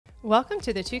Welcome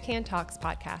to the Toucan Talks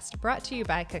podcast, brought to you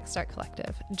by Kickstart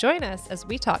Collective. Join us as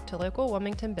we talk to local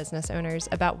Wilmington business owners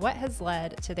about what has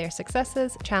led to their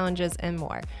successes, challenges, and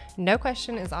more. No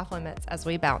question is off limits as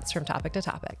we bounce from topic to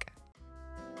topic.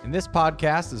 And this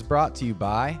podcast is brought to you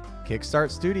by Kickstart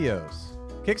Studios.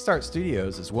 Kickstart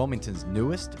Studios is Wilmington's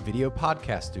newest video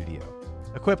podcast studio.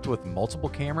 Equipped with multiple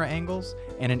camera angles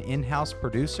and an in-house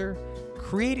producer,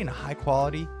 creating a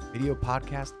high-quality video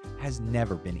podcast has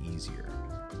never been easier.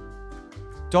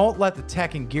 Don't let the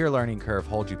tech and gear learning curve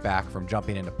hold you back from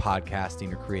jumping into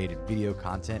podcasting or creating video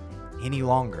content any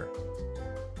longer.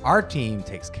 Our team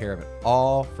takes care of it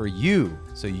all for you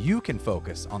so you can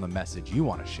focus on the message you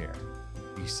want to share.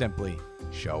 You simply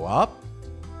show up,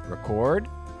 record,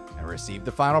 and receive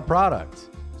the final product.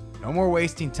 No more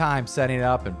wasting time setting it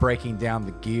up and breaking down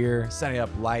the gear, setting up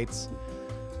lights,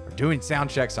 or doing sound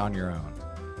checks on your own.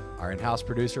 Our in-house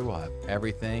producer will have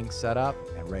everything set up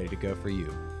and ready to go for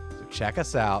you. Check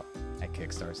us out at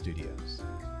Kickstart Studios.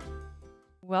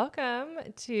 Welcome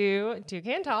to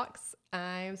Toucan Talks.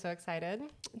 I'm so excited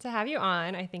to have you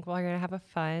on. I think we're going to have a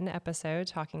fun episode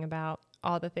talking about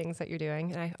all the things that you're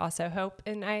doing. And I also hope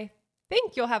and I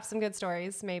think you'll have some good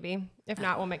stories, maybe. If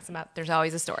not, we'll make some up. There's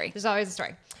always a story. There's always a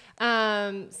story.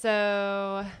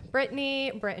 So Britt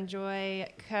Joy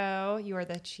Co, you are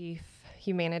the Chief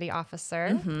Humanity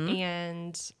Officer. Mm-hmm.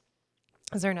 And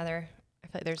is there another? I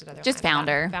feel like there's another. Just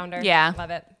founder. Founder. Yeah. Love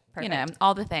it. Perfect. You know,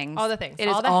 all the things. All the things. It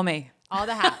is all me. All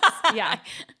the hats. Yeah.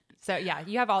 So yeah,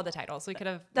 you have all the titles. We could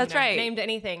have right. named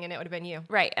anything and it would have been you.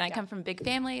 Right. And I come from a big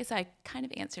family, so I kind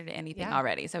of answered to anything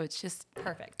already. So it's just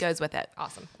perfect. Goes with it.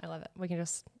 Awesome. I love it. We can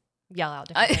just yell out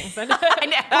different things. I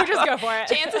know. We'll just go for it.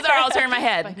 Chances are I'll turn my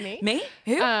head. Like me? Me?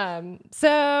 Who?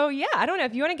 So yeah, I don't know.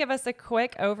 If you want to give us a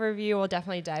quick overview, we'll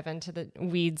definitely dive into the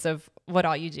weeds of what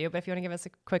all you do. But if you want to give us a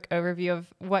quick overview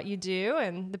of what you do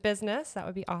and the business, that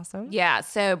would be awesome. Yeah.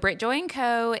 So Britt Joy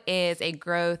Co is a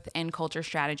growth and culture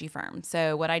strategy firm.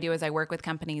 So what I do is I work with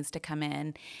companies to come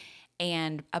in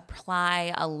and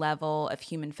apply a level of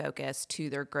human focus to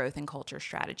their growth and culture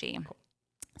strategy. Cool.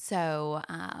 So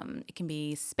it can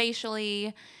be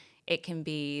spatially, it can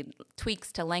be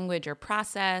tweaks to language or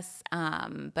process,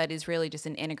 but is really just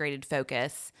an integrated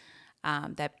focus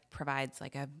that provides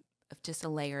like just a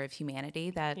layer of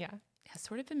humanity that has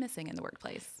sort of been missing in the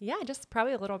workplace. Yeah, just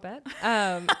probably a little bit.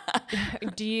 Are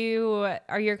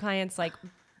your clients like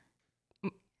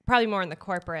probably more on the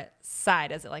corporate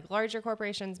side? Is it like larger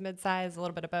corporations, mid-size, a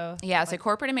little bit of both? Yeah, so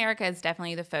corporate America is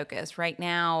definitely the focus. Right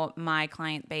now, my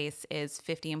client base is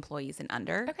 50 employees and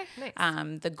under. Okay,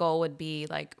 nice. The goal would be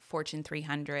like Fortune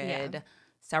 300,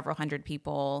 several hundred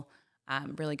people,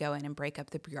 really go in and break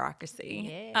up the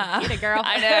bureaucracy. Yeah, get it, girl.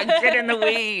 I know, get in the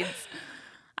weeds.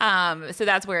 So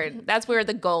that's where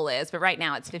the goal is. But right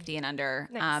now it's 50 and under,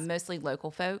 nice. Mostly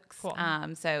local folks. Cool.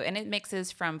 And it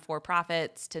mixes from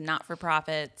for-profits to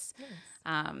not-for-profits, nice.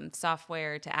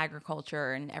 Software to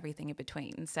agriculture and everything in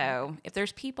between. So if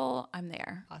there's people, I'm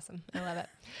there. Awesome. I love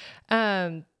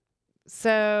it.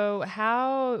 So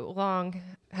how long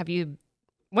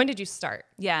when did you start?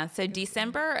 Yeah. So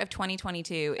December of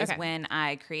 2022 is when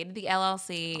I created the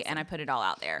LLC, awesome. And I put it all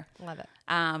out there. Love it.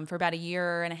 For about a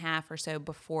year and a half or so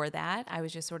before that, I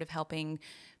was just sort of helping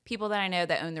people that I know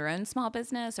that own their own small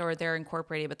business or they're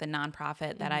incorporated with a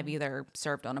nonprofit that I've either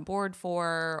served on a board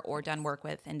for or done work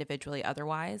with individually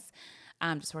otherwise.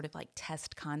 To sort of like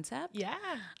test concept. Yeah.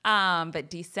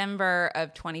 But December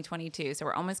of 2022, so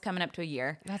we're almost coming up to a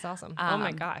year. That's awesome. Oh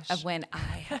my gosh. Of when I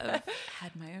have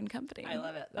had my own company. I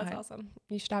love it. That's awesome.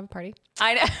 You should have a party.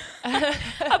 I know.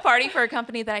 A party for a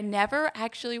company that I never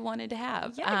actually wanted to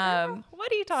have. Yeah, girl.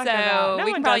 What are you talking about? So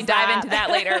we can probably dive into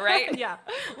that later, right? Yeah.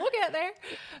 We'll get there.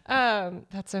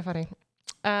 That's so funny.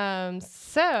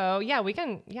 So yeah,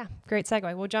 great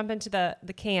segue. We'll jump into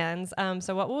the cans.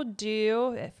 So what we'll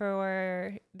do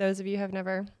for those of you who have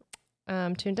never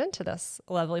tuned into this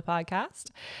lovely podcast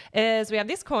is we have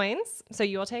these coins. So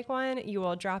you will take one, you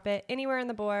will drop it anywhere on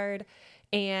the board.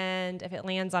 And if it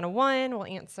lands on a 1,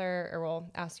 we'll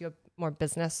ask you a more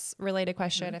business related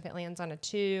question. Mm-hmm. If it lands on a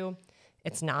 2,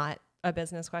 it's not a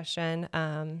business question.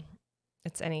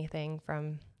 It's anything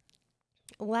from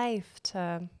life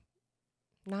to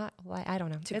I don't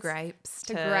know. To gripes.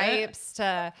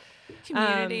 To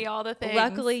community, all the things.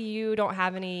 Luckily, you don't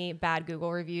have any bad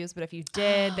Google reviews, but if you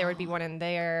did, there would be one in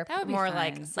there. That would be more fun.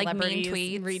 like celebrities, like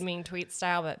mean tweets. Read mean tweet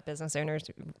style, but business owners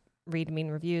read mean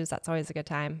reviews. That's always a good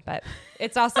time. But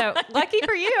it's also lucky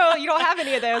for you, you don't have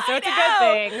any of those, so it's a good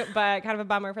thing, but kind of a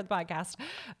bummer for the podcast.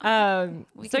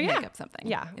 We can make up something.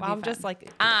 Yeah. Well, I'm just like,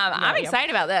 I'm excited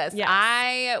about this. Yes.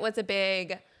 I was a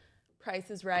big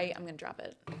Price is Right. I'm going to drop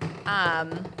it.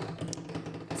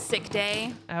 sick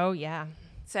day. Oh, yeah.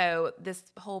 So this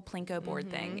whole Plinko board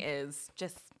thing is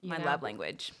just my love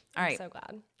language. All right. I'm so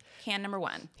glad. Can number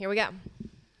 1. Here we go.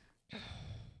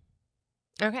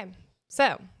 Okay.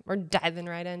 So we're diving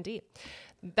right in deep.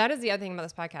 That is the other thing about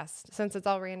this podcast. Since it's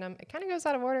all random, it kind of goes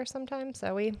out of order sometimes.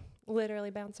 So we literally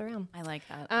bounce around. I like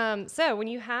that. So when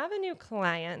you have a new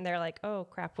client and they're like, oh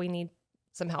crap, we need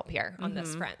some help here on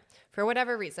this front for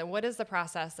whatever reason, what is the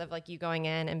process of like you going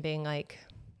in and being like,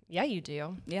 yeah, you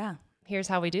do. Yeah. Here's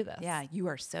how we do this. Yeah. You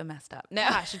are so messed up. No.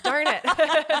 Gosh, darn it.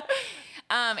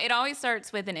 It always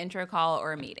starts with an intro call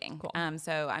or a meeting. Cool.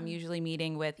 So I'm usually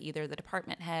meeting with either the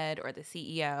department head or the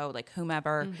CEO, like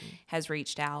whomever has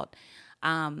reached out,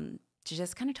 to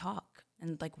just kind of talk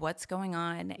and like what's going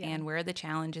on and where are the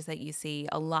challenges that you see.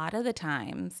 A lot of the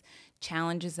times,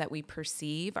 challenges that we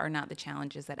perceive are not the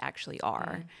challenges that actually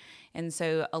are. And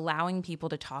so allowing people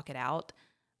to talk it out,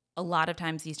 a lot of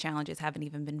times these challenges haven't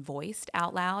even been voiced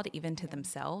out loud, even to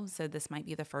themselves. So this might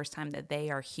be the first time that they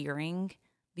are hearing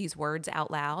these words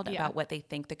out loud about what they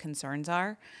think the concerns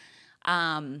are.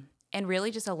 And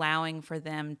really just allowing for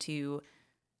them to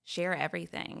share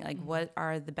everything. Like what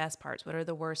are the best parts? What are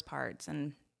the worst parts?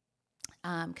 And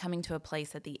coming to a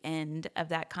place at the end of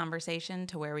that conversation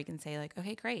to where we can say like,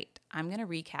 okay, great. I'm going to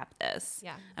recap this.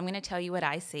 Yeah. I'm going to tell you what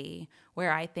I see,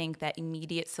 where I think that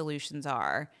immediate solutions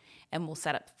are, and we'll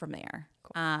set up from there.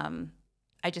 Cool.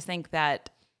 I just think that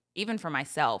even for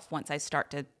myself, once I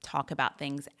start to talk about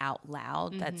things out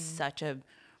loud, that's such a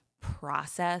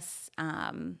process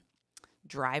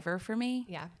driver for me.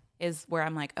 Yeah. Is where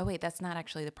I'm like, oh wait, that's not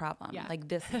actually the problem. Yeah. Like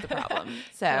this is the problem.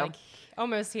 So Like,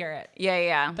 almost hear it.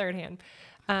 yeah. Third hand.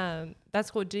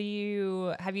 That's cool.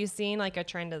 Have you seen like a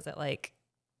trend? Is it like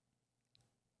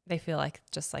they feel like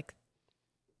just like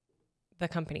the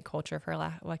company culture, for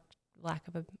lack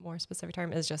of a more specific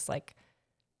term, is just like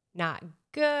not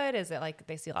good? Is it like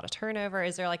they see a lot of turnover?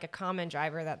 Is there like a common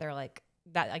driver that they're like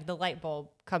that like the light bulb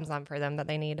comes on for them that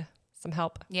they need some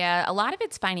help? Yeah, a lot of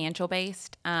it's financial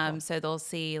based. So they'll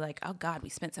see like, oh God, we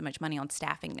spent so much money on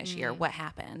staffing this year. What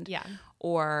happened? Yeah.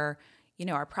 Or, you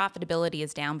know, our profitability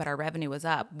is down, but our revenue was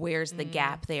up. Where's the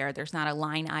gap there? There's not a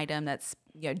line item that's,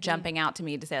 you know, jumping out to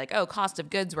me to say like, oh, cost of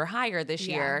goods were higher this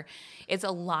year. It's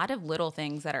a lot of little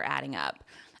things that are adding up.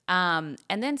 And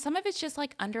then some of it's just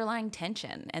like underlying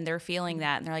tension, and they're feeling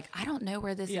that, and they're like, I don't know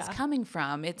where this is coming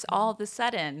from. It's all of a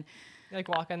sudden. You like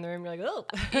walk in the room, you're like, oh.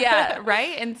 Yeah,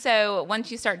 right? And so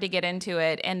once you start to get into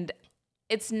it, and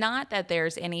it's not that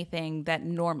there's anything that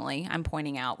normally I'm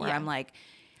pointing out where I'm like,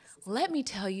 let me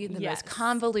tell you the most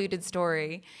convoluted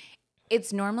story.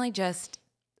 It's normally just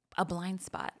a blind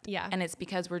spot. Yeah. And it's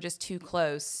because we're just too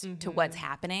close to what's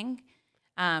happening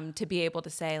to be able to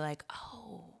say like,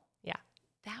 oh,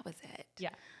 that was it.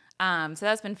 Yeah. So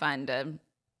that's been fun to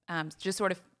just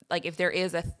sort of like if there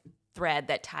is a thread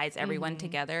that ties everyone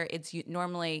together, it's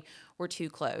normally we're too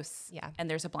close. Yeah. And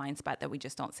there's a blind spot that we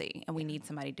just don't see. And we need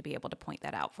somebody to be able to point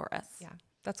that out for us. Yeah.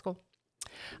 That's cool.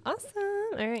 Awesome.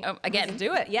 All right. Again, let's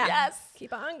do it. Yeah. Yes.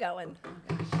 Keep on going.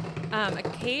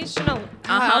 Occasionally,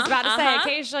 I was about to say,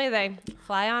 occasionally they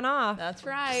fly on off. That's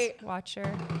right. Just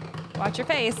watch your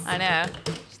face. I know.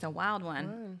 Just a wild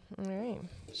one. All right.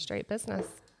 Straight business.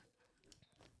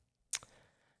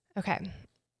 Okay.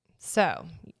 So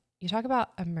you talk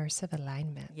about immersive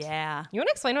alignment. Yeah. You want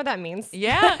to explain what that means?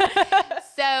 Yeah.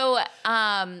 So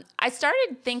I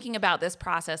started thinking about this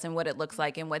process and what it looks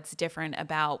like and what's different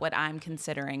about what I'm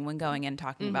considering when going and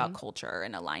talking about culture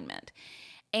and alignment.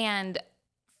 And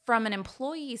from an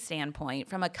employee standpoint,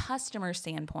 from a customer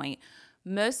standpoint,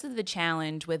 most of the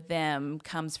challenge with them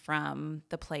comes from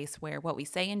the place where what we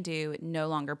say and do no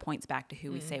longer points back to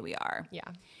who we say we are. Yeah.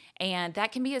 And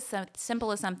that can be as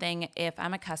simple as something if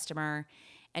I'm a customer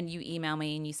and you email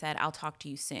me and you said, I'll talk to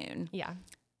you soon. Yeah.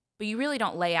 But you really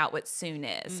don't lay out what soon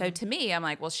is. So to me, I'm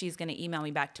like, well, she's going to email me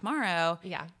back tomorrow.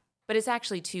 Yeah. But it's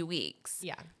actually 2 weeks.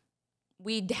 Yeah.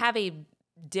 We have a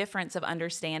difference of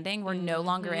understanding. We're no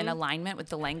longer in alignment with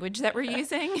the language that we're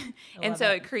using. And so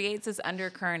it creates this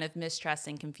undercurrent of mistrust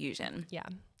and confusion. Yeah.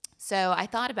 So I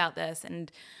thought about this,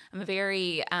 and I'm a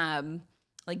very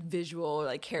like visual,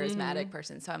 like charismatic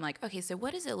person. So I'm like, okay, so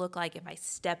what does it look like if I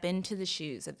step into the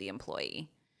shoes of the employee?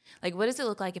 Like, what does it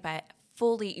look like if I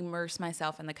fully immerse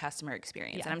myself in the customer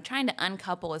experience? Yeah. And I'm trying to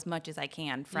uncouple as much as I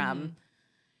can from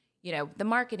you know, the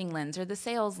marketing lens or the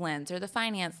sales lens or the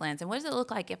finance lens. And what does it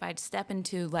look like if I step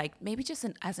into like maybe just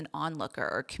as an onlooker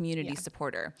or community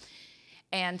supporter?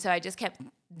 And so I just kept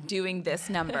doing this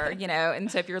number, you know. And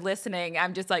so if you're listening,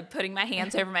 I'm just like putting my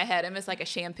hands over my head. I'm just like a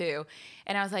shampoo.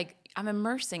 And I was like, I'm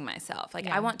immersing myself. Like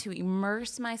I want to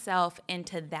immerse myself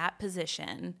into that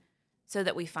position so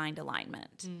that we find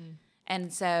alignment.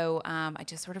 And so I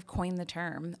just sort of coined the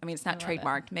term. I mean, it's not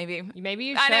trademarked. Maybe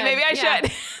you should. I know, maybe I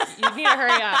should. You need to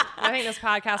hurry up. I think this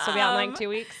podcast will be out in like 2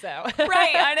 weeks. So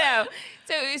right, I know.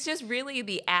 So it's just really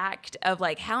the act of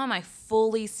like, how am I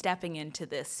fully stepping into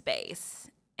this space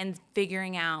and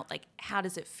figuring out like, how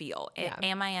does it feel?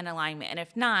 Am I in alignment? And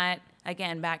if not,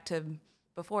 again, back to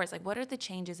before, it's like, what are the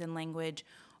changes in language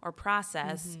or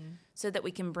process so that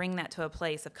we can bring that to a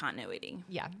place of continuity?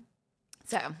 Yeah.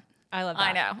 So I love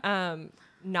that. I know.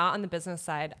 Not on the business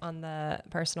side, on the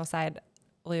personal side,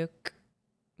 Luke,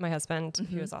 my husband,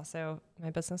 who is also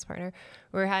my business partner,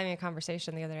 we were having a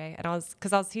conversation the other day, and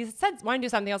he said, want to do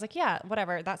something. I was like, yeah,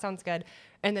 whatever. That sounds good.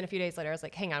 And then a few days later, I was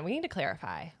like, hang on, we need to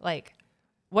clarify. Like,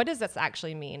 what does this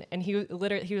actually mean? And he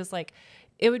was like,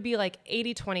 it would be like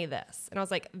 80-20 this. And I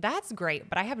was like, that's great,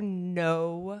 but I have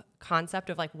no concept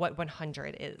of like what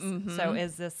 100 is. So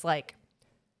is this like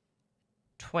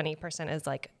 20% is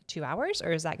like 2 hours,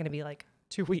 or is that going to be like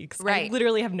 2 weeks? Right. I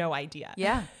literally have no idea.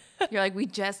 Yeah. You're like, we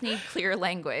just need clear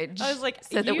language. I was like,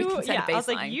 so that we can set a baseline. I was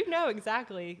like, you know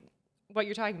exactly what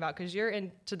you're talking about because you're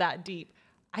into that deep.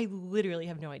 I literally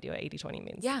have no idea what 80-20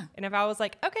 means. Yeah. And if I was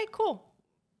like, okay, cool.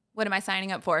 What am I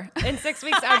signing up for? In 6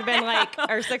 weeks, I'd have been like,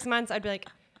 or 6 months, I'd be like,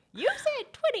 you said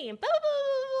 20 and blah,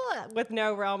 blah, blah, blah, with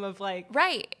no realm of like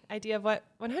idea of what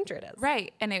 100 is.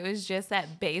 Right. And it was just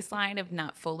that baseline of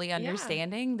not fully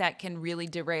understanding that can really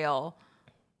derail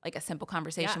like a simple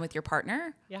conversation with your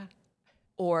partner. Yeah.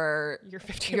 Or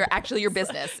your actually your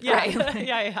business. Yeah. Right.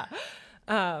 Yeah.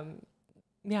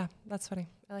 Yeah, that's funny.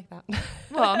 I like that.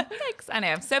 Well, thanks. I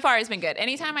know. So far, it's been good.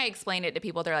 Anytime I explain it to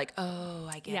people, they're like, "Oh,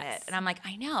 I get it," and I'm like,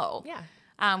 "I know." Yeah.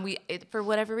 For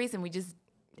whatever reason, we just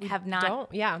have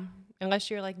not.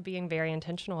 Unless you're like being very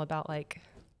intentional about like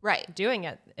doing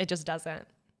it, it just doesn't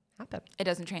happen. It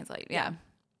doesn't translate. Yeah.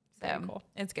 So very cool.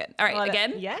 It's good. All right,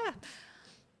 again. Yeah.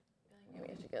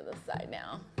 Maybe I should go this side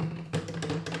now.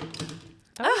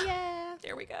 Oh yeah.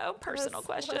 There we go. Personal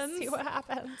questions. Let's see what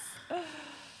happens.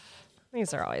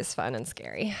 These are always fun and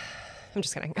scary. I'm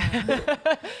just kidding.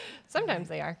 Sometimes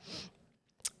they are.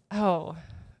 Oh,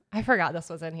 I forgot this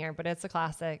was in here, but it's a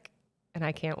classic, and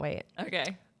I can't wait.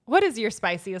 Okay. What is your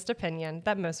spiciest opinion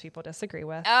that most people disagree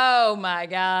with? Oh my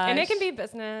gosh. And it can be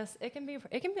business. It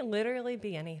can literally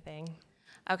be anything.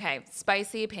 Okay.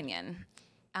 Spicy opinion.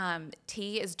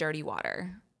 Tea is dirty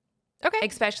water. Okay.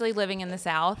 Especially living in the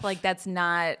South. Like that's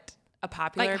not a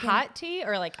popular opinion. Hot tea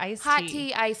or like iced tea? Hot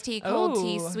tea, iced tea, cold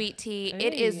tea, sweet tea.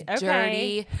 It is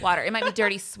dirty water. It might be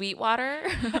dirty sweet water.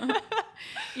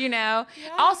 You know?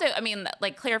 Yeah. Also, I mean,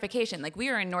 like clarification, like we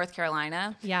are in North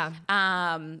Carolina. Yeah.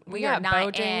 We are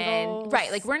not in,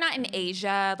 like we're not in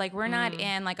Asia. Like we're not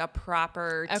in like a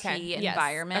proper tea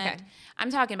environment. Okay. I'm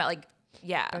talking about like,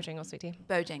 Bojangles sweet tea.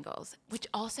 Bojangles, which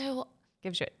also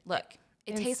gives you,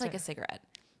 it tastes like a cigarette.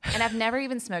 And I've never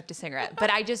even smoked a cigarette, but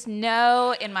I just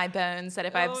know in my bones that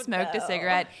if I've smoked a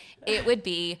cigarette, it would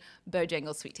be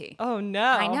Bojangles sweet tea. Oh no!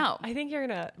 I know. I think you're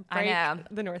gonna break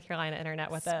the North Carolina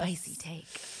internet with a spicy take.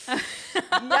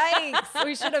 Yikes!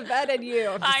 We should have vetted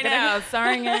you. I know.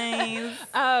 Sorry, guys.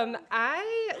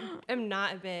 I am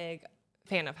not a big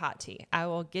fan of hot tea. I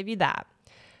will give you that.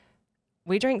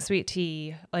 We drank sweet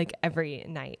tea like every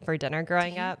night for dinner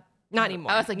growing up. Not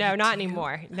anymore. I was like, no, not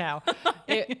anymore. No.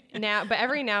 But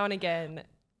every now and again,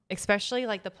 especially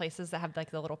like the places that have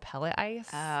like the little pellet ice.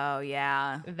 Oh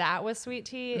yeah. That was sweet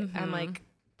tea. Mm-hmm. I'm like,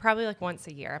 probably like once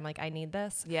a year. I'm like, I need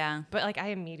this. Yeah. But like,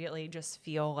 I immediately just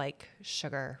feel like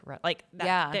sugar, like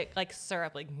that thick, like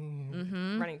syrup, like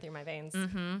running through my veins.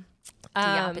 Mm-hmm.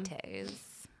 Diabetes.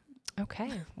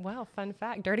 Okay. Well, fun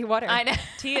fact. Dirty water. I know.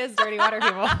 Tea is dirty water,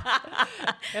 people.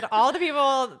 And all the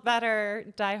people that are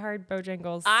diehard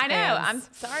Bojangles I know. fans, I'm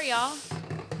sorry, y'all.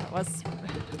 That was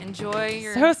enjoy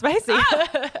your so spicy.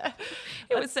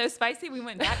 It was so spicy. We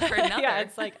went back for another. Yeah,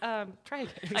 it's like try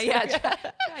again.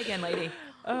 Try again, lady.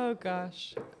 Oh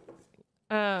gosh.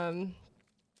 Okay.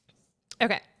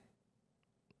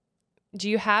 Do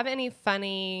you have any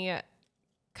funny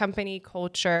company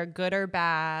culture, good or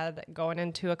bad, going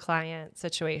into a client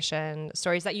situation,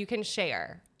 stories that you can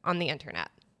share on the internet?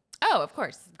 Oh, of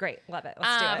course. Great. Love it.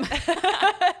 Let's do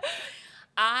it.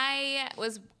 I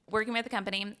was working with a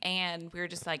company and we were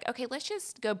just like, okay, let's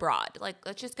just go broad. Like,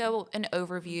 let's just go an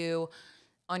overview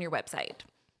on your website.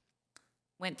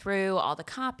 Went through all the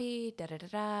copy,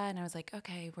 and I was like,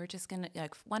 okay, we're just going to,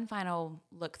 like, one final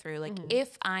look through. Like,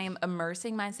 if I'm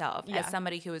immersing myself as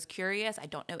somebody who is curious, I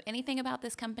don't know anything about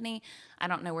this company. I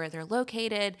don't know where they're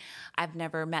located. I've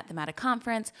never met them at a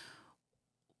conference.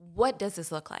 What does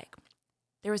this look like?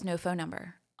 There was no phone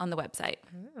number on the website.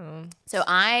 So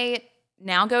I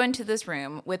now go into this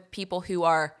room with people who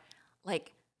are,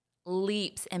 like,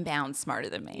 leaps and bounds smarter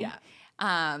than me.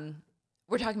 Yeah.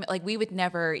 We're talking about like we would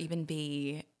never even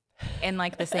be in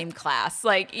like the same class.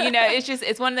 Like, you know,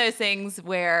 it's one of those things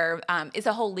where it's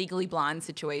a whole Legally Blonde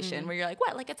situation where you're like,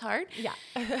 what? Like it's hard? Yeah.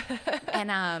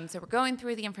 And so we're going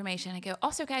through the information. I go,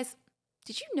 also guys,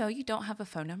 did you know you don't have a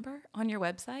phone number on your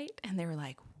website? And they were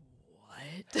like,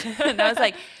 what? And I was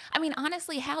like, I mean,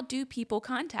 honestly, how do people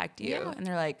contact you? Yeah. And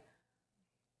they're like,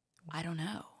 I don't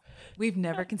know. We've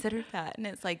never considered that. And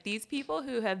it's like these people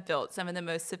who have built some of the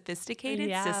most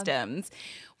sophisticated systems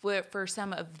for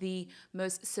some of the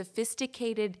most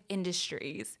sophisticated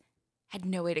industries had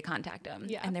no way to contact them.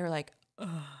 Yeah. And they were like, ugh.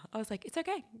 I was like, it's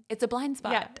okay. It's a blind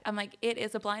spot. Yeah. I'm like, it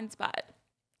is a blind spot.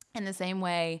 In the same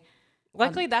way,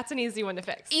 Luckily, that's an easy one to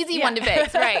fix. Easy one to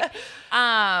fix, right.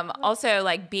 Also,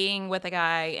 like being with a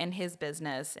guy in his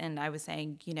business, and I was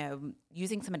saying, you know,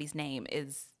 using somebody's name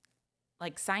is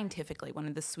like scientifically one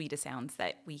of the sweetest sounds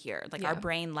that we hear. Like our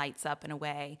brain lights up in a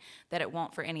way that it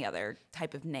won't for any other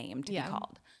type of name to be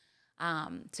called.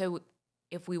 So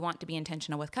if we want to be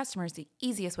intentional with customers, the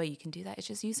easiest way you can do that is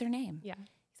just use their name. Yeah.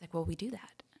 He's like, well, we do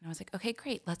that. And I was like, okay,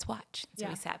 great, let's watch. So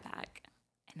we sat back.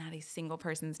 And not a single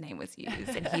person's name was used,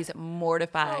 and he's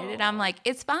mortified. And I'm like,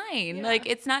 it's fine. Yeah. Like,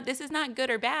 it's not, this is not good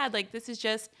or bad. Like, this is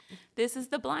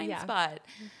the blind spot.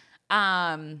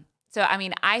 So, I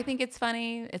mean, I think it's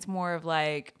funny. It's more of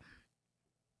like,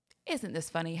 isn't this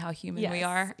funny how human we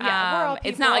are? Yeah, we're all people.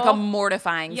 It's not like a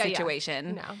mortifying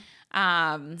situation.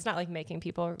 No. It's not like making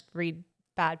people read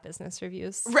bad business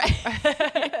reviews.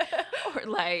 Right. Or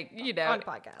like, you know, on a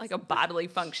podcast. Like a bodily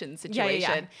function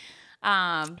situation.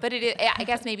 But it is, I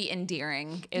guess maybe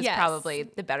endearing is probably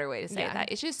the better way to say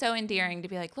that. It's just so endearing to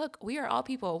be like, look, we are all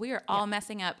people. We are all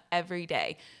messing up every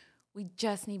day. We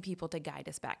just need people to guide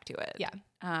us back to it. Yeah.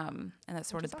 And that's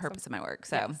sort of the purpose of my work.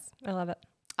 So I love it.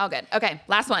 All good. Okay.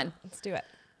 Last one. Let's do it.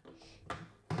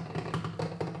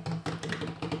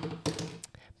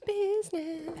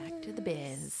 Business. Back to the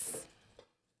biz.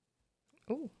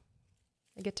 Ooh,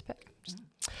 I get to pick.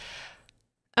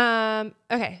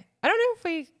 Okay. I don't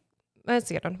know if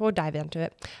that's a good one. We'll dive into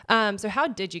it. So how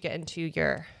did you get into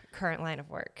your current line of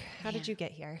work? How did you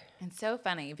get here? It's so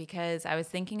funny because I was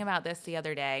thinking about this the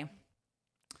other day.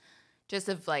 Just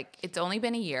of like, it's only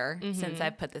been a year since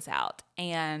I've put this out.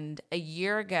 And a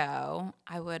year ago,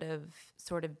 I would have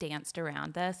sort of danced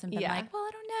around this and been like, well,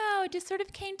 I don't know. It just sort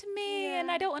of came to me and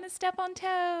I don't want to step on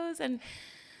toes. And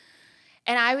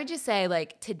I would just say,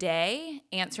 like, today,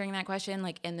 answering that question,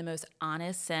 like, in the most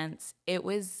honest sense, it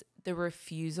was the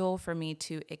refusal for me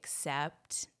to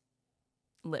accept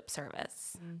lip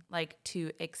service, like,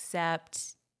 to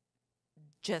accept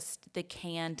just the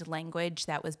canned language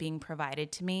that was being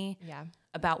provided to me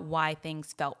about why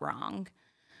things felt wrong.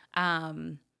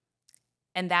 And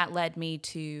that led me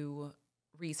to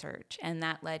research, and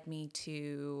that led me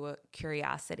to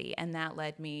curiosity, and that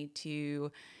led me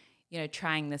to, you know,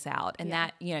 trying this out, and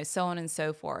that, you know, so on and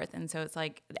so forth. And so it's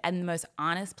like, in the most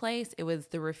honest place, it was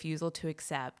the refusal to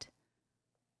accept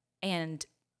and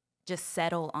just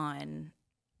settle on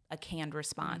a canned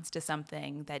response to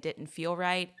something that didn't feel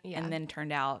right. And then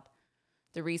turned out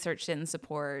the research didn't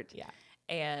support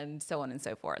and so on and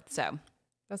so forth. So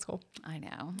that's cool. I know.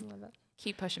 I love it.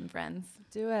 Keep pushing, friends.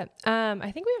 Do it.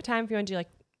 I think we have time if you want to do like,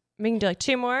 we can do like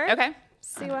 2 more. Okay.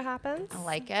 See what happens. I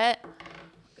like it.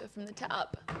 Go from the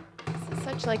top. This is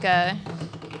such like a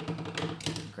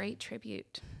great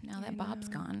tribute now that Bob's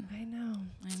gone. I know.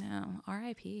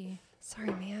 R.I.P.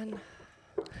 Sorry, man.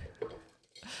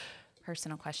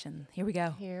 Personal question. Here we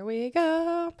go. Here we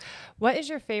go. What is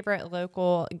your favorite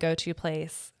local go-to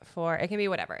place for, it can be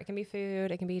whatever. It can be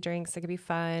food. It can be drinks. It can be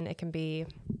fun. It can be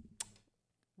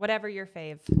whatever your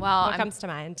fave. Well, what comes to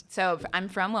mind? So I'm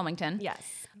from Wilmington. Yes.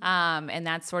 And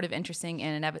that's sort of interesting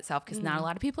in and of itself because not a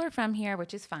lot of people are from here,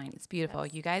 which is fine. It's beautiful.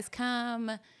 Yes. You guys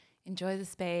come, enjoy the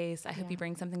space. I hope you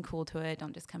bring something cool to it.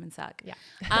 Don't just come and suck.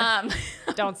 Yeah.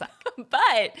 Don't suck.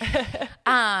 But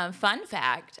fun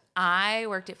fact, I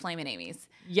worked at Flame and Amy's.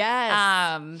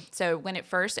 Yes. So when it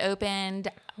first opened,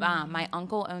 my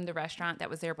uncle owned the restaurant that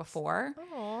was there before.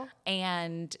 Aww.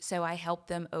 And so I helped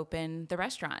them open the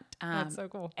restaurant. That's so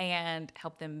cool. And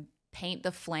helped them paint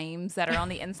the flames that are on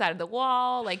the inside of the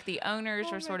wall. Like the owners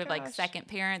were sort of like second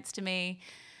parents to me.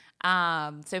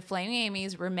 So Flame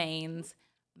Amy's remains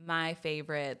my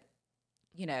favorite,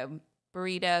 you know,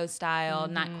 burrito style,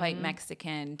 not quite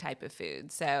Mexican type of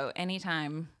food. So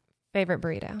anytime. Favorite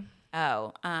burrito?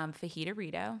 Fajita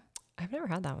Rito. I've never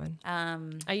had that one.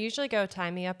 I usually go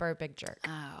tie me up or a big jerk.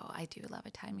 Oh, I do love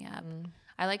a tie me up.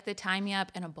 I like the tie me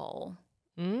up in a bowl,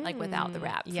 like without the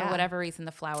wrap. For whatever reason,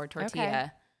 the flour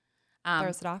tortilla.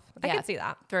 Throws it off. I can see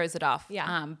that. Throws it off.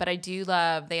 Yeah. But I do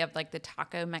love, they have like the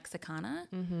taco Mexicana.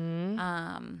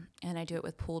 And I do it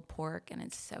with pulled pork and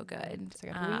it's so good.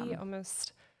 So good. We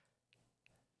almost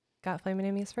got flaming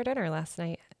enemies for dinner last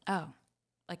night. Oh,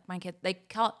 like my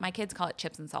kids call it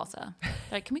chips and salsa. They're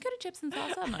like, can we go to chips and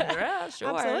salsa? I'm like, yeah, sure.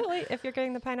 Absolutely. If you're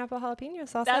getting the pineapple jalapeno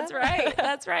salsa. That's right.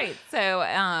 That's right. So,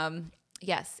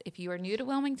 yes, if you are new to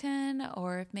Wilmington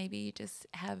or if maybe you just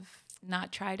have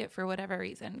not tried it for whatever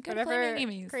reason, go to Flaming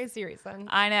Amy's. Crazy reason.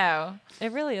 I know.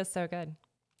 It really is so good.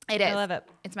 It is. I love it.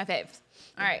 It's my fave.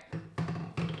 All right.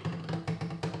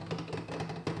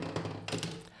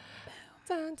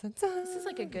 Dun, dun, dun. This is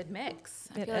like a good mix.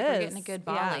 I It feel like we're is. getting a good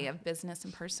volley of business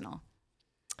and personal.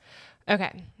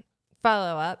 Okay.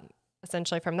 Follow up,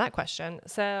 essentially, from that question.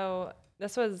 So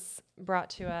this was brought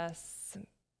to us,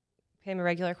 became a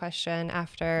regular question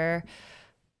after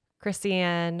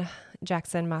Christiane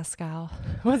Jackson Moscow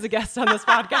was a guest on this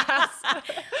podcast.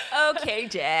 Okay,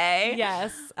 Jay.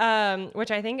 Yes.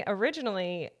 Which I think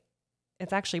originally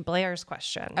it's actually Blair's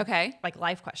question. Okay. Like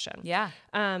life question. Yeah.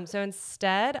 So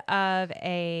instead of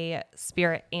a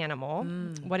spirit animal,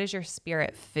 what is your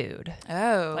spirit food?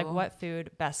 Oh. Like what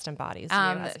food best embodies you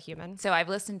as a human? So I've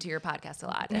listened to your podcast a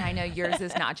lot, and I know yours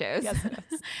is nachos. Yes, it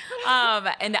is.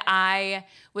 And I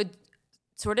would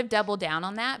sort of double down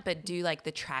on that, but do like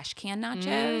the trash can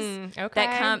nachos. Okay.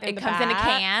 That comes in a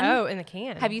can. Oh, in the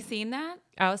can. Have you seen that?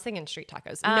 I was thinking street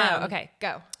tacos. No. Okay,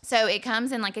 go. So it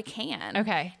comes in like a can.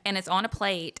 Okay. And it's on a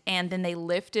plate, and then they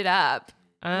lift it up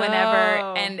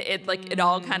whenever, and it like it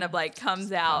all kind of like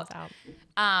comes out.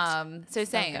 So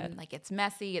same, good. like it's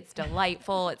messy, it's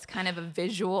delightful, it's kind of a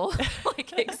visual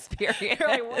like experience. You're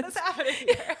like, what is happening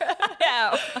here?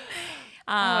 No.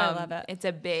 I love it. It's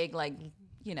a big like,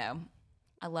 you know,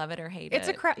 I love it or hate It's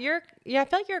it. a crowd. I feel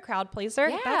like you're a crowd pleaser.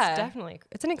 Yeah. That's definitely.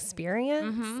 It's an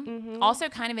experience. Also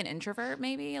kind of an introvert,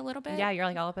 maybe a little bit. Yeah, you're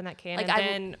like all up in that can, Like,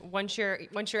 and then once you're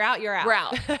out, you're out. We're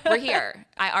out. We're here.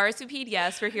 I RSVP'd.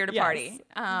 Yes, we're here to Yes. party.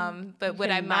 But would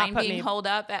I cannot mind put being me- holed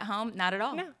up at home? Not at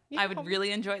all. No, you I can would hold-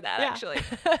 really enjoy that Yeah. actually.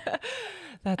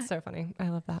 That's so funny. I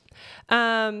love that.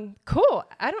 Cool.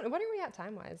 What are we at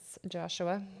time wise,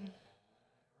 Joshua?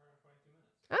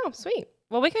 Oh, sweet.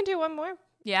 Well, we can do one more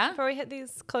Yeah. before we hit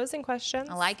these closing questions.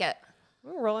 I like it.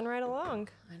 We're rolling right along.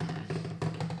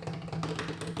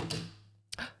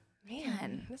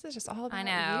 Man, This is just all about I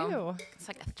know. you. It's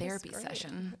like a therapy great.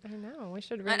 session. I know. We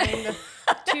should rename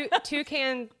the two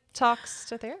can talks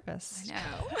to therapists. No.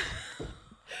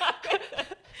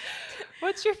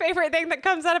 What's your favorite thing that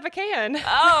comes out of a can?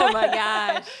 Oh my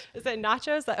gosh. Is it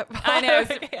nachos? I know.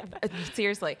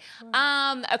 Seriously.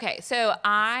 Okay. So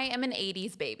I am an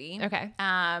 80s baby. Okay.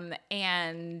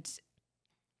 And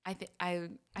I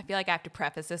feel like I have to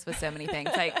preface this with so many things.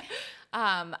 Like,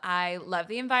 I love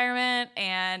the environment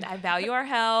and I value our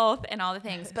health and all the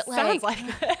things. But Sounds like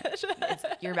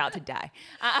you're about to die.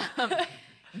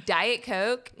 Diet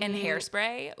Coke and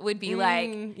hairspray would be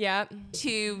like yeah.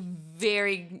 two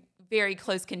very, very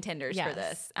close contenders for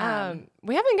this.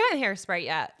 We haven't gotten hairspray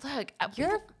yet. Look,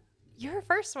 You're the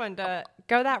first one to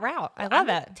go that route. I love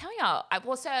it. Tell y'all.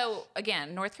 So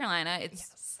again, North Carolina,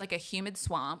 it's like a humid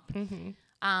swamp.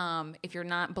 If you're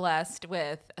not blessed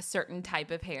with a certain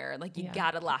type of hair, like you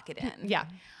gotta lock it in. Yeah.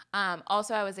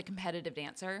 Also, I was a competitive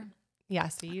dancer. Yeah.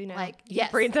 So you know, Like, you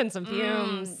yes. breathed in some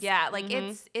fumes. Yeah, like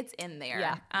it's in there.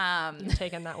 Yeah. You're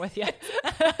taking that with you.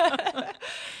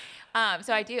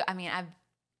 So I do. I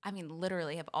mean,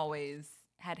 literally have always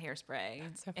had hairspray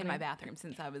so in my funny. bathroom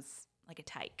since I was like a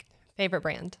tyke. Favorite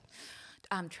brand?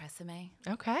 Tresemme.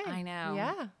 Okay. I know.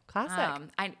 Yeah. Classic.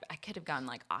 I could have gone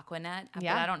like Aquanet, but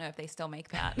Yeah. I don't know if they still make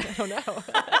that. I don't know.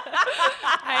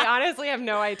 I honestly have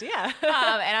no idea.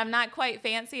 And I'm not quite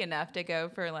fancy enough to go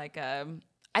for like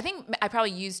I think I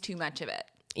probably use too much of it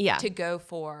Yeah. to go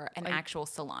for an actual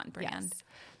salon brand. Yes.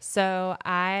 So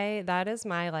that is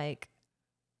my like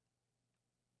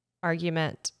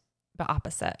argument, but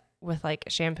opposite with like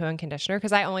shampoo and conditioner,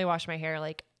 because I only wash my hair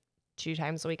like 2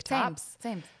 times a week tops.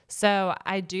 Same. So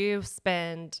I do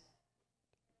spend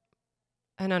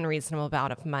an unreasonable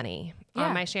amount of money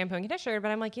on my shampoo and conditioner,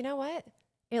 but I'm like, you know what?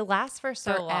 It lasts for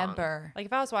so long. Forever. Like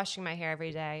if I was washing my hair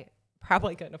every day,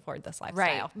 probably couldn't afford this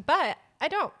lifestyle. Right. But I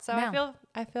don't. So No.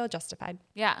 I feel justified.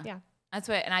 Yeah. Yeah. That's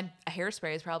what, and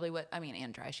hairspray is probably what,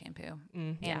 and dry shampoo.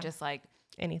 And yeah. just like,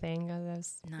 Anything of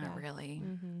those. not really,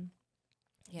 Mm-hmm.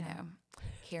 you know,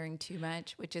 caring too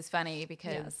much, which is funny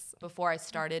because Yes. before I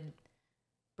started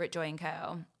Britt Joy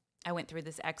Co, I went through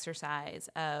this exercise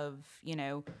of, you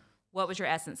know, what was your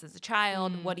essence as a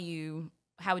child?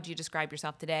 How would you describe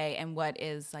yourself today? And what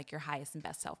is like your highest and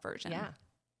best self version? Yeah.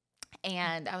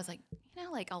 And I was like, you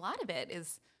know, like a lot of it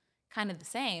is kind of the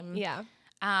same. Yeah.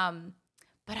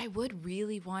 But I would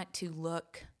really want to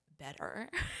look better.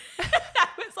 I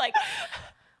was like,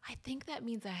 I think that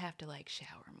means I have to like shower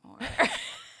more.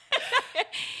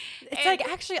 It's like,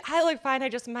 actually, I look fine. I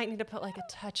just might need to put like a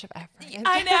touch of effort in.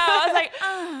 I know. I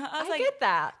was like, I get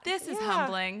that. This is Yeah.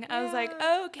 humbling. I was like,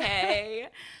 Yeah. okay.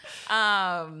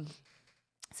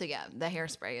 So yeah, the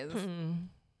hairspray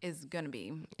is going to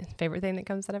be, Favorite thing that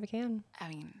comes out of a can. I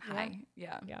mean, hi.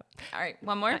 Yeah. Yep. All right.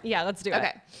 One more. Yeah, let's do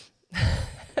Okay.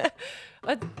 it.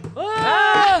 Let's,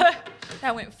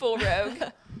 That went full rogue.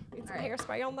 Need some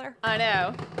hairspray on there. I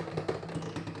know.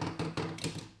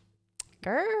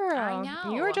 Girl, I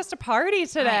know. you were just a party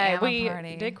today. am a We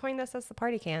party. did coin this as the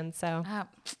party can, so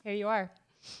here you are.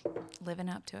 Living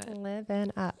up to it.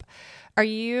 Living up. Are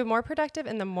you more productive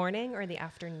in the morning or the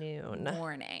afternoon?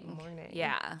 Morning.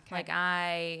 Yeah. Yeah. Like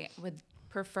I would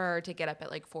prefer to get up at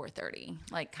like 4:30,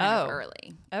 like kind of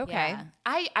early. Okay. Yeah.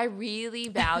 I really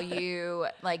value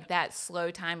like that slow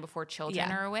time before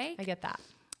children are awake. I get that.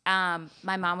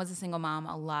 My mom was a single mom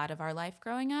a lot of our life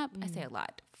growing up. I say a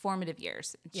lot. Formative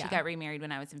years. She got remarried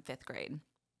when I was in 5th grade.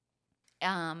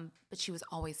 But she was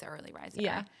always the early riser.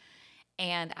 Yeah.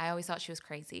 And I always thought she was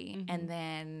crazy. And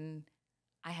then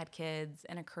I had kids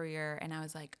and a career, and I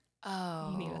was like,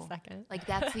 oh, You need a second. like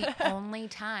that's the only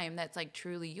time that's like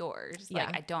truly yours. Yeah.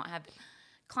 Like I don't have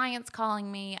clients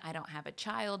calling me. I don't have a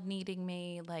child needing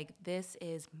me. Like this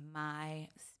is my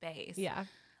space. Yeah.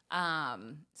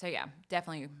 So yeah,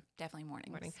 definitely mornings.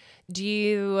 Morning. Do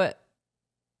you,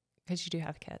 because you do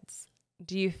have kids,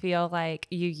 do you feel like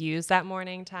you use that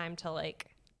morning time to like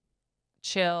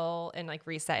chill and like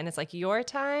reset and it's like your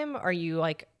time? Or are you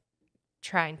like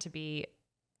trying to be,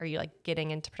 are you like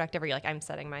getting into productive? Or are you like, I'm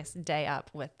setting my day up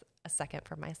with a second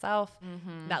for myself?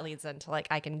 That leads into like,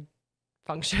 I can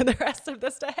function the rest of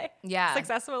this day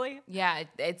successfully. Yeah,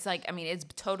 it's like, I mean, it's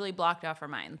totally blocked off our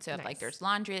mind. So if like Nice. there's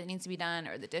laundry that needs to be done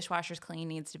or the dishwasher's clean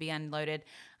needs to be unloaded,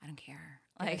 I don't care.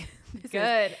 Like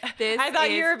Good. this I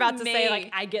thought you were is about to say me.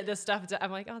 like, I get this stuff done.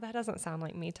 I'm like, oh, that doesn't sound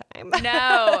like me time.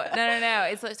 No.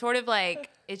 It's like, sort of like,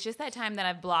 it's just that time that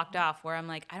I've blocked off where I'm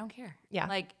like, I don't care. Yeah.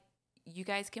 Like you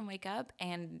guys can wake up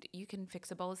and you can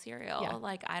fix a bowl of cereal. Yeah.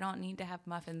 Like I don't need to have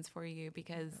muffins for you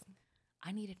because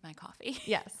I needed my coffee.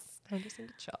 Yes. I just need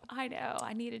to chill. I know.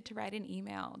 I needed to write an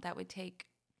email that would take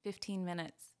 15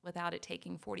 minutes without it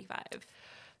taking 45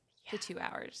 to 2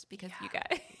 hours because you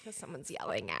guys. Because someone's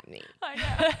yelling at me. I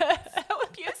know. So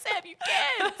abusive, you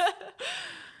kids.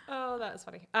 Oh, that's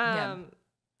funny. Yeah.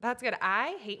 That's good.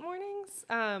 I hate mornings.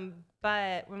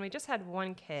 But when we just had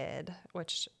one kid,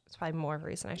 which is probably more of a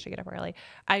reason I should get up early,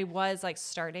 I was like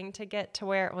starting to get to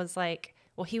where it was like,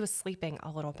 well, he was sleeping a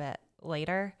little bit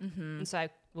later. And so I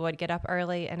would get up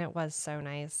early and it was so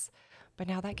nice. But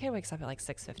now that kid wakes up at like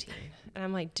 6:15 and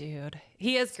I'm like, dude,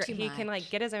 he is great. He can like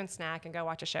get his own snack and go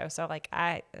watch a show. So like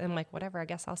I'm like, whatever, I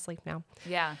guess I'll sleep now.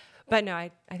 Yeah. But no,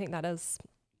 I think that is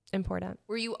important.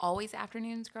 Were you always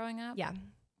afternoons growing up? Yeah.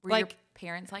 Were Like- your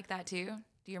parents like that too?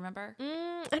 Do you remember?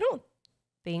 I don't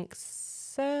think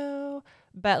so.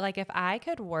 But like if I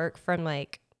could work from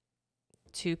like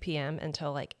 2 p.m.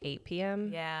 until like 8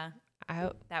 p.m. Yeah.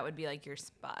 That would be like your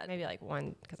spot. maybe like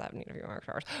one, because I would need a few more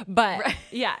hours. But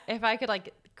yeah, if I could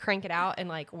like crank it out and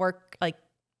like work, like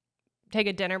take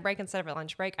a dinner break instead of a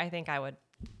lunch break, I think I would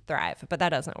thrive. But that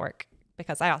doesn't work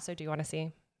because I also do want to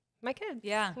see my kids.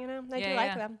 Yeah. You know, I Yeah, do like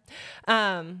yeah.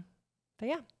 them. But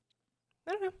yeah,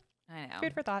 I don't know. I know.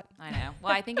 Food for thought. I know.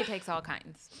 Well, I think it takes all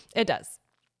kinds. It does.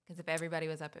 Because if everybody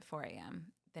was up at 4 a.m.,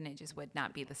 then it just would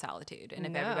not be the solitude. And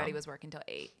if No. everybody was working till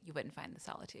 8, you wouldn't find the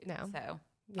solitude. No. So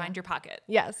find your pocket.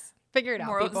 Yes. Figure it out.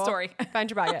 Moral of the people. story. Find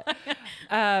your pocket.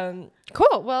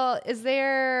 Cool. Well,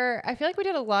 I feel like we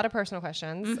did a lot of personal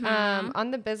questions.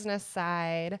 On the business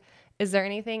side, is there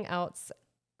anything else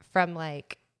from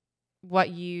like what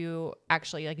you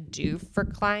actually like do for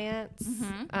clients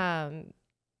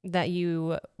that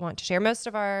you want to share? Most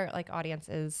of our like audience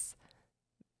is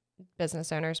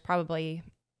business owners, probably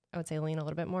I would say lean a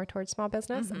little bit more towards small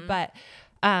business, but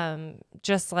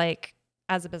just like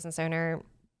as a business owner,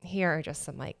 here are just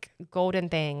some like golden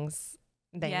things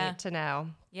they need to know.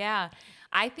 Yeah.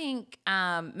 I think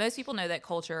most people know that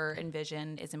culture and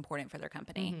vision is important for their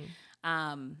company.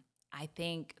 I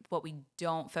think what we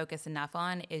don't focus enough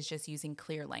on is just using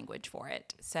clear language for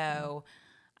it. So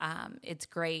it's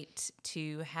great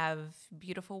to have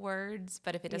beautiful words,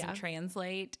 but if it doesn't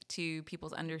translate to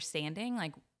people's understanding,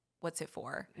 like what's it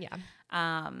for? Yeah.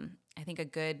 I think a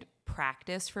good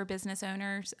practice for business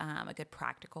owners, a good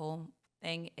practical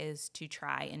thing is to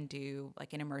try and do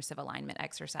like an immersive alignment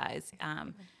exercise.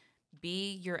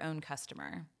 Be your own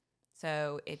customer.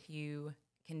 So if you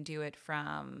can do it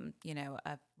from,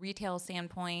 a retail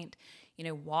standpoint,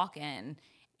 walk in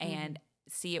and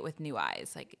see it with new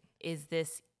eyes. Like, is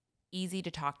this easy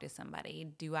to talk to somebody?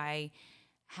 Do I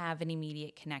have an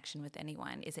immediate connection with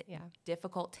anyone? Is it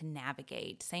difficult to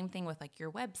navigate? Same thing with like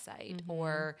your website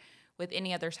or with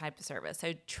any other type of service.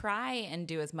 So try and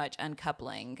do as much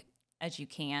uncoupling as you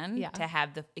can to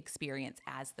have the experience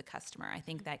as the customer. I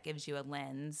think that gives you a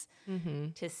lens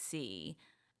to see.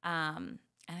 And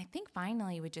I think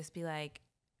finally would just be like,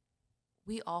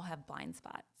 we all have blind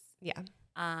spots. Yeah.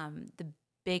 The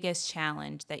biggest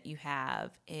challenge that you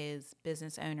have is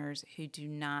business owners who do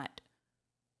not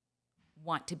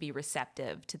want to be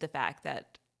receptive to the fact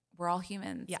that we're all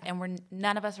humans and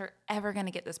none of us are ever going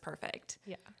to get this perfect.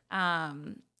 Yeah.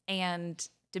 And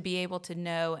to be able to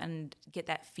know and get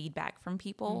that feedback from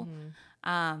people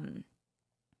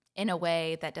in a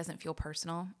way that doesn't feel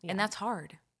personal. And that's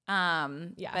hard.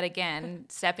 But again,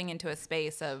 stepping into a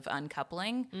space of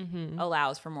uncoupling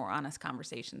allows for more honest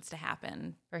conversations to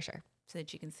happen. For sure. So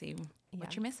that you can see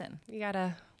what you're missing. You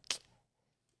gotta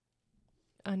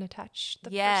unattach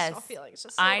the yes. personal feelings.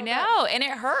 Just I know. And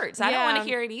it hurts. I don't want to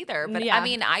hear it either. But Yeah. I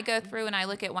mean, I go through and I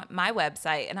look at my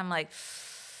website and I'm like,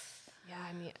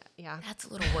 that's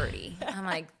a little wordy. I'm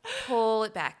like, pull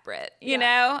it back, Britt, you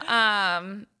know?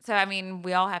 So, I mean,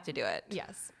 we all have to do it.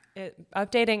 Yes.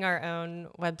 Updating our own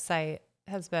website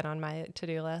has been on my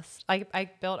to-do list. I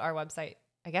built our website,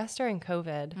 I guess, during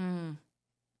COVID.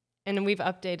 And we've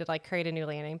updated, like, created new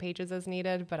landing pages as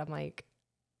needed. But I'm like,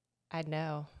 I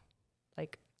know,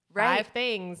 like, 5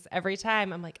 things every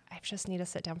time. I'm like, I just need to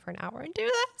sit down for an hour and do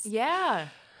this. Yeah.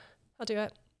 I'll do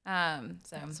it.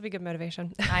 So this will be good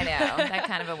motivation. I know, that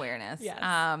kind of awareness.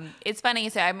 Yes. It's funny.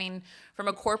 So, I mean, from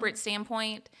a corporate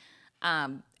standpoint,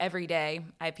 every day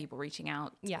I have people reaching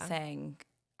out saying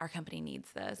our company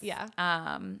needs this. Yeah.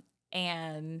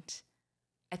 And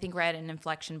I think we're at an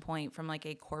inflection point from like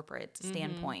a corporate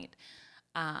standpoint,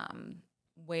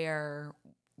 where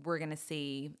we're going to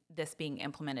see this being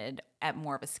implemented at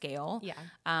more of a scale.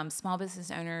 Yeah. Small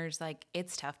business owners, like,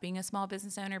 it's tough being a small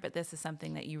business owner, but this is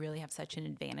something that you really have such an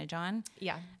advantage on.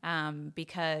 Yeah.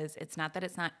 Because it's not that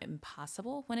it's not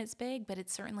impossible when it's big, but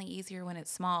it's certainly easier when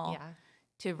it's small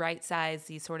to right size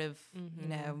these sort of,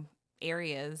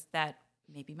 areas that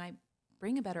maybe might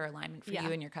bring a better alignment for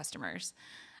you and your customers.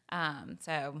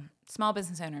 So small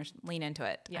business owners, lean into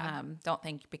it. Don't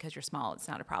think because you're small, it's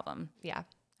not a problem. Yeah.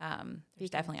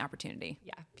 There's definitely opportunity.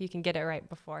 Yeah. If you can get it right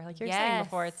before, like you're saying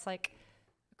before, it's like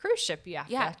a cruise ship.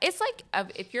 It's like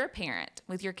if you're a parent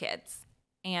with your kids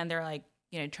and they're like,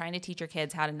 trying to teach your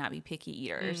kids how to not be picky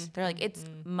eaters. They're like, it's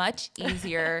much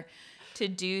easier to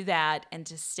do that and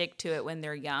to stick to it when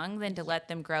they're young than to let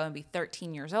them grow and be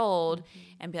 13 years old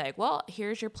and be like, well,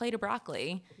 here's your plate of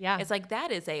broccoli. Yeah. It's like,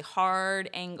 that is a hard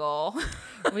angle.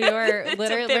 We were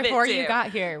literally, before you to.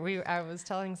 got here, I was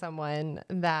telling someone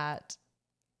that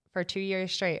for 2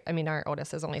 years straight, I mean, our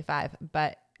oldest is only 5,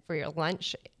 but for your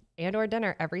lunch and or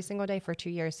dinner every single day for 2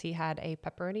 years, he had a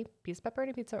pepperoni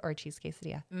pizza or a cheese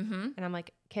quesadilla. And I'm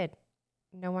like, kid,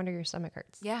 no wonder your stomach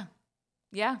hurts. Yeah.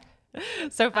 Yeah.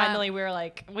 So finally we were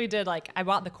like, I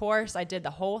bought the course. I did the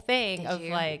whole thing of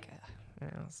like, I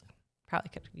don't know, probably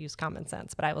could use common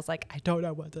sense, but I was like, I don't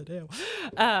know what to do.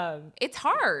 It's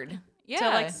hard. Yeah. To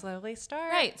like slowly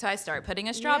start. Right. So I start putting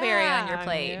a strawberry on your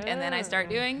plate and then I start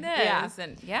doing this.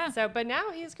 So, but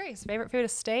now he's great. His favorite food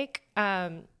is steak.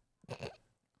 I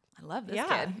love this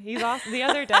kid. He's awesome. The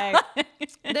other day,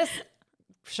 this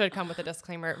should come with a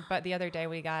disclaimer, but the other day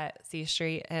we got C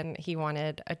Street and he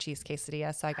wanted a cheese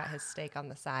quesadilla. So I got his steak on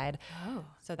the side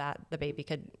so that the baby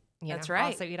could,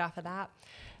 also eat off of that.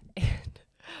 And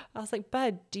I was like,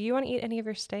 bud, do you want to eat any of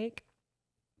your steak?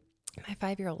 My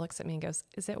 5-year-old looks at me and goes,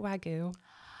 is it Wagyu?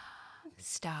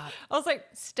 Stop. I was like,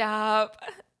 stop.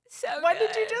 So what good.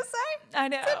 did you just say? I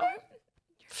know.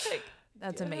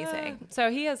 That's amazing. So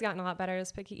he has gotten a lot better at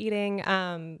his picky eating.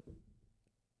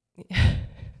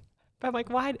 But I'm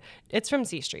like, why? It's from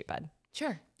C Street, bud.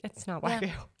 Sure. It's not Wagyu.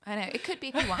 Yeah, I know. It could be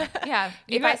if you want. Yeah.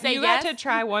 If I say yes. You had to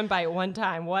try one bite one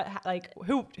time.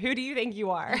 Who do you think you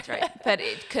are? That's right. But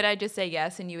could I just say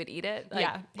yes and you would eat it? Like,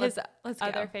 yeah. His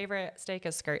other favorite steak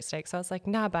is skirt steak. So I was like,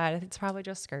 nah, bud. It's probably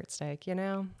just skirt steak,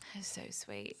 That's so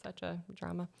sweet. Such a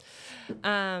drama.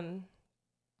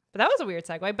 But that was a weird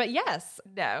segue. But yes.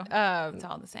 No. It's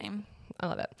all the same. I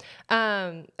love it.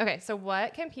 Okay, so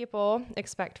what can people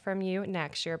expect from you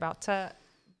next? You're about to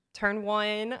turn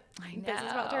 1. I know. Business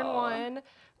is about to turn 1.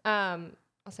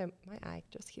 Also, my eye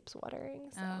just keeps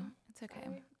watering. So it's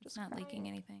okay. Just not leaking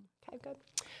anything. Okay, good.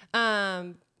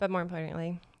 But more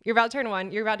importantly, you're about to turn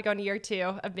 1. You're about to go into year 2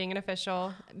 of being an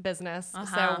official business.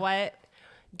 So what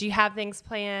do you have things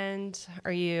planned?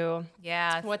 Are you,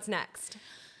 Yeah. what's next?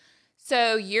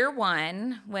 So year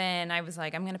one, when I was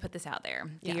like, I'm going to put this out there,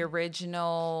 the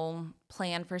original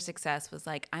plan for success was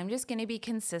like, I'm just going to be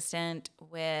consistent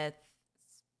with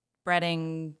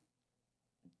spreading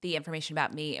the information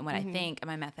about me and what I think and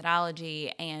my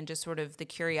methodology and just sort of the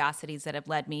curiosities that have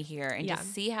led me here and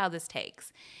just see how this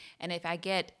takes. And if I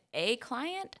get a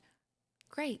client,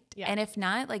 great. Yeah. And if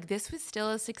not, like this was still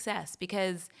a success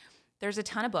because there's a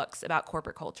ton of books about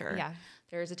corporate culture. Yeah.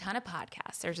 There's a ton of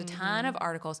podcasts. There's a ton of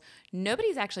articles.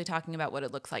 Nobody's actually talking about what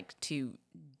it looks like to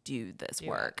do this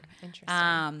work.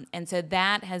 Interesting. And so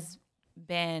that has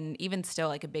been even still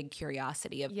like a big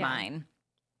curiosity of mine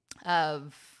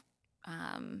of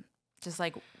just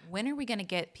like, when are we going to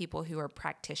get people who are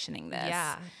practicing this?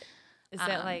 Yeah. Is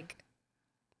it like,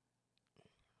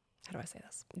 how do I say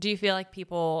this? Do you feel like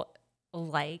people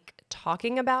like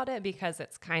talking about it because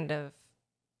it's kind of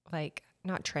like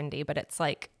not trendy, but it's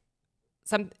like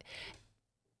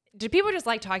do people just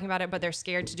like talking about it, but they're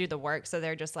scared to do the work? So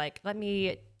they're just like, let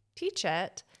me teach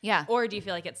it. Yeah. Or do you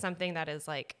feel like it's something that is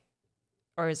like,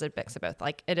 or is it a mix of both?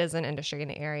 Like it is an industry,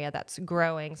 an area that's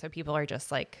growing. So people are just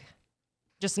like,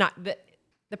 just not,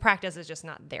 the practice is just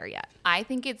not there yet. I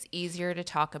think it's easier to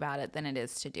talk about it than it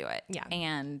is to do it. Yeah.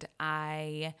 And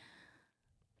I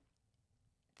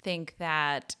think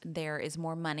that there is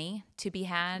more money to be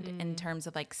had in terms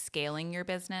of like scaling your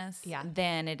business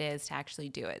than it is to actually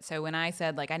do it. So when I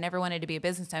said like I never wanted to be a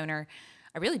business owner,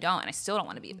 I really don't, and I still don't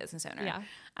want to be a business owner.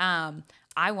 Yeah.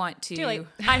 I want to. Too late.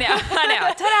 I know.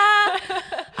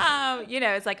 Ta-da! You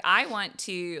know, it's like I want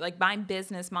to. Like my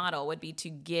business model would be to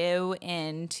go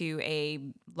into a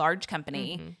large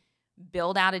company,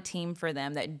 build out a team for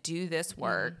them that do this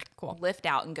work, lift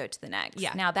out and go to the next.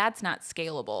 Yeah. Now that's not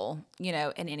scalable, you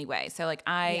know, in any way. So like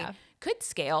I could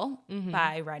scale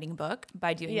by writing a book,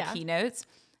 by doing keynotes,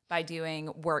 by doing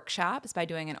workshops, by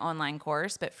doing an online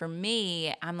course. But for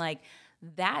me, I'm like,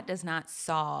 that does not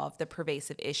solve the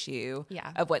pervasive issue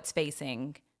of what's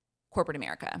facing corporate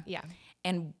America. Yeah.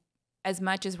 And as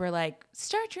much as we're like,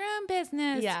 start your own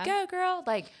business, go girl,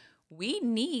 like we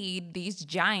need these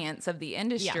giants of the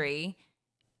industry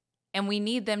and we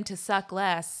need them to suck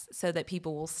less so that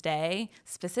people will stay,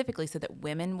 specifically so that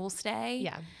women will stay.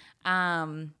 Yeah.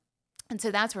 And so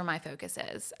that's where my focus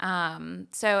is.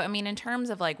 So, I mean, in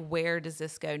terms of like, where does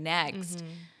this go next?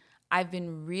 I've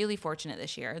been really fortunate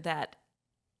this year that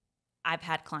I've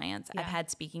had clients, I've had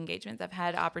speaking engagements, I've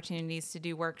had opportunities to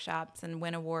do workshops and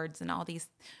win awards and all these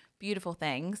beautiful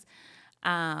things.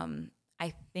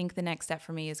 I think the next step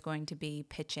for me is going to be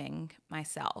pitching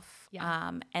myself.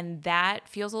 And that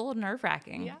feels a little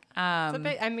nerve-wracking. It's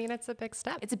a big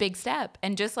step. It's a big step.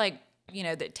 And just like, you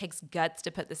know, that takes guts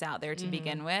to put this out there to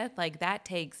begin with. Like that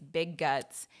takes big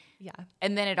guts. Yeah.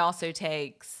 And then it also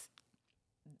takes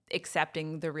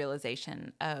accepting the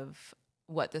realization of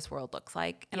what this world looks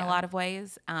like in a lot of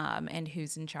ways, and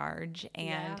who's in charge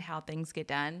and how things get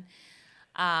done,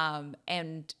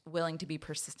 and willing to be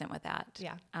persistent with that.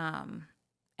 Yeah.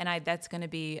 And that's going to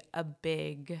be a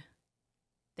big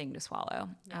thing to swalla.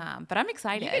 But I'm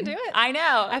excited. You can do it. I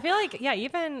know. I feel like,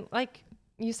 even like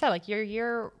you said, like your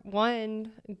year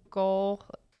one goal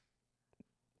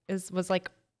was like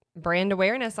brand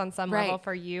awareness on some level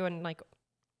for you and like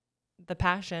the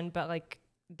passion, but like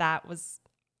that was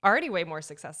already way more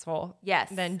successful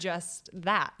than just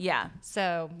that. Yeah.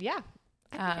 So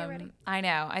I think you're ready. I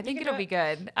know. I think it'll be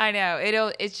good. I know.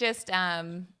 It's just,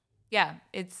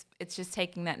 it's just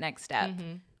taking that next step,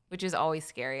 which is always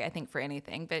scary, I think, for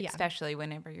anything, but especially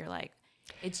whenever you're like,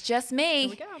 it's just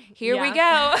me. Here we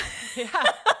go.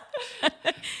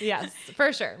 Yes,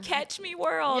 for sure. Catch me,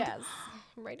 world. Yes.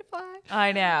 I'm ready to fly.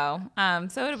 I know.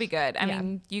 So it'll be good. I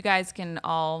mean, you guys can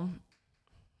all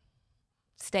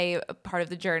stay a part of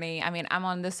the journey. I mean, I'm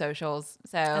on the socials,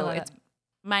 so it's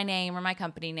my name or my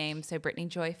company name. So Brittany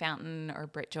Joy Fountain or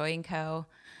Britt Joy Co.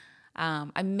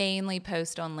 I mainly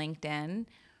post on LinkedIn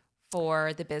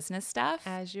for the business stuff.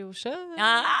 As you should. Is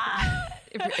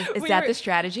that the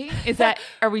strategy?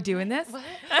 Are we doing this?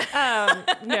 No,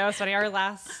 it's funny. Our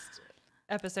last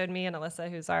episode, me and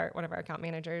Alyssa, who's one of our account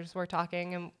managers, were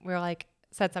talking and we were like,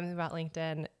 said something about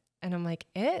LinkedIn. And I'm like,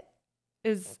 it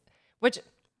is, which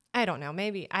I don't know,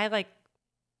 maybe I like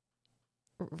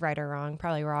right or wrong,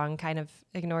 probably wrong, kind of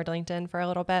ignored LinkedIn for a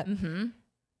little bit.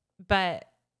 But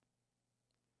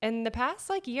in the past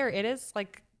like year, it is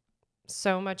like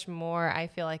so much more, I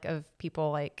feel like, of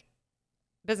people like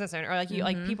business owner or like you,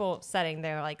 like people setting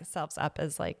their like selves up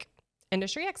as like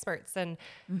industry experts and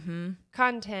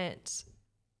content,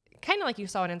 kind of like you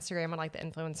saw on Instagram on like the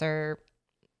influencer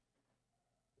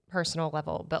personal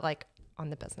level, but like on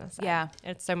the business side. Yeah.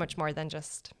 It's so much more than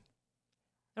just,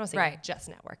 I don't say Right. just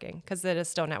networking, because it is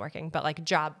still networking, but like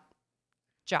job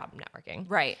networking.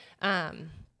 Right.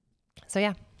 So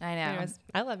yeah. I know. Anyways,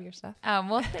 I love your stuff.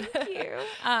 Well, thank you.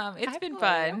 It's been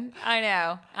fun. I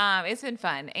know. It's been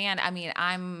fun. And I mean,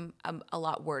 I'm a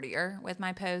lot wordier with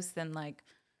my posts than like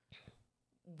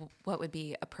what would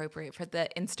be appropriate for the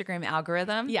Instagram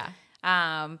algorithm. Yeah.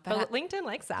 But LinkedIn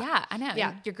likes that. yeah, I know.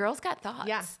 Yeah. Your girl's got thoughts.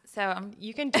 Yeah. So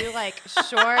You can do like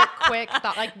short, quick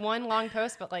thought, like one long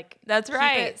post, but like That's keep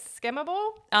right. it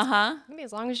skimmable. uh-huh. Maybe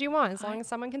as long as you want, as long as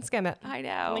someone can skim it. I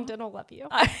know. LinkedIn will love you.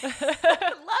 Love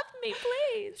me,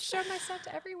 please. Show my stuff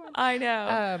to everyone. I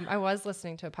know. I was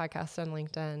listening to a podcast on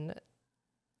LinkedIn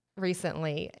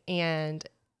recently, and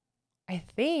I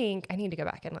think I need to go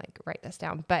back and like write this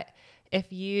down. But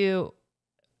if you,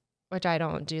 which I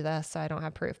don't do this, so I don't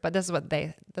have proof, but this is what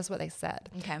they said.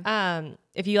 Okay.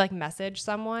 If you like message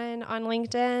someone on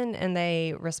LinkedIn and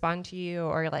they respond to you,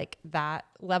 or like that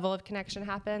level of connection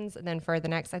happens, and then for the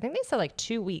next, I think they said like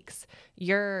 2 weeks,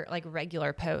 your like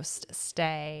regular posts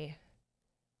stay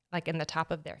like in the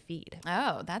top of their feed.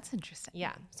 Oh, that's interesting.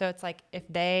 Yeah. So it's like if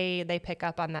they pick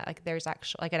up on that, like there's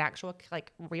actual like an actual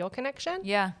like real connection,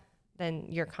 Yeah. then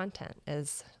your content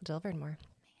is delivered more.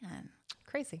 Man,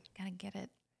 Crazy. gotta get it.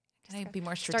 Gotta be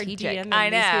more Start strategic. DMing I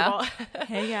these know. people.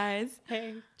 Hey guys.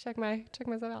 Hey, check my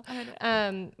stuff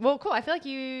out. Well, cool. I feel like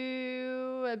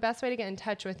the best way to get in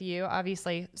touch with you,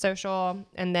 obviously social,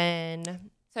 and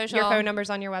then Social. your phone number's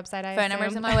on your website. Phone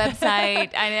number's on my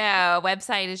website. I know.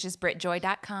 Website is just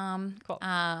brittjoy.com. Cool.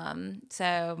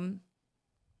 So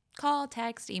call,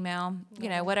 text, email,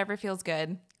 whatever feels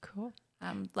good. Cool.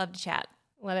 Love to chat.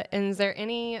 Love it. And is there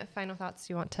any final thoughts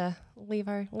you want to leave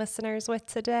our listeners with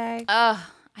today?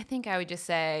 I think I would just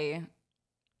say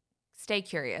stay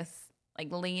curious. Like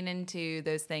lean into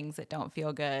those things that don't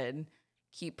feel good.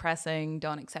 Keep pressing.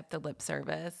 Don't accept the lip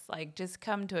service. Like just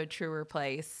come to a truer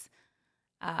place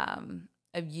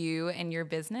of you and your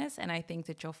business. And I think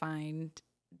that you'll find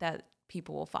that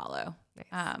people will follow.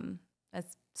 Nice.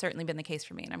 That's certainly been the case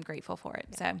for me, and I'm grateful for it.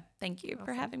 Yeah. So thank you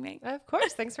for having me. Of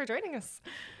course. Thanks for joining us.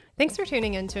 Thanks for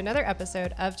tuning in to another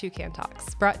episode of Toucan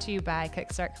Talks, brought to you by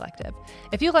Kickstart Collective.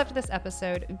 If you loved this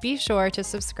episode, be sure to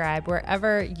subscribe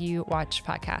wherever you watch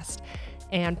podcasts,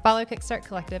 and follow Kickstart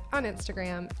Collective on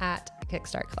Instagram at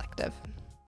Kickstart Collective.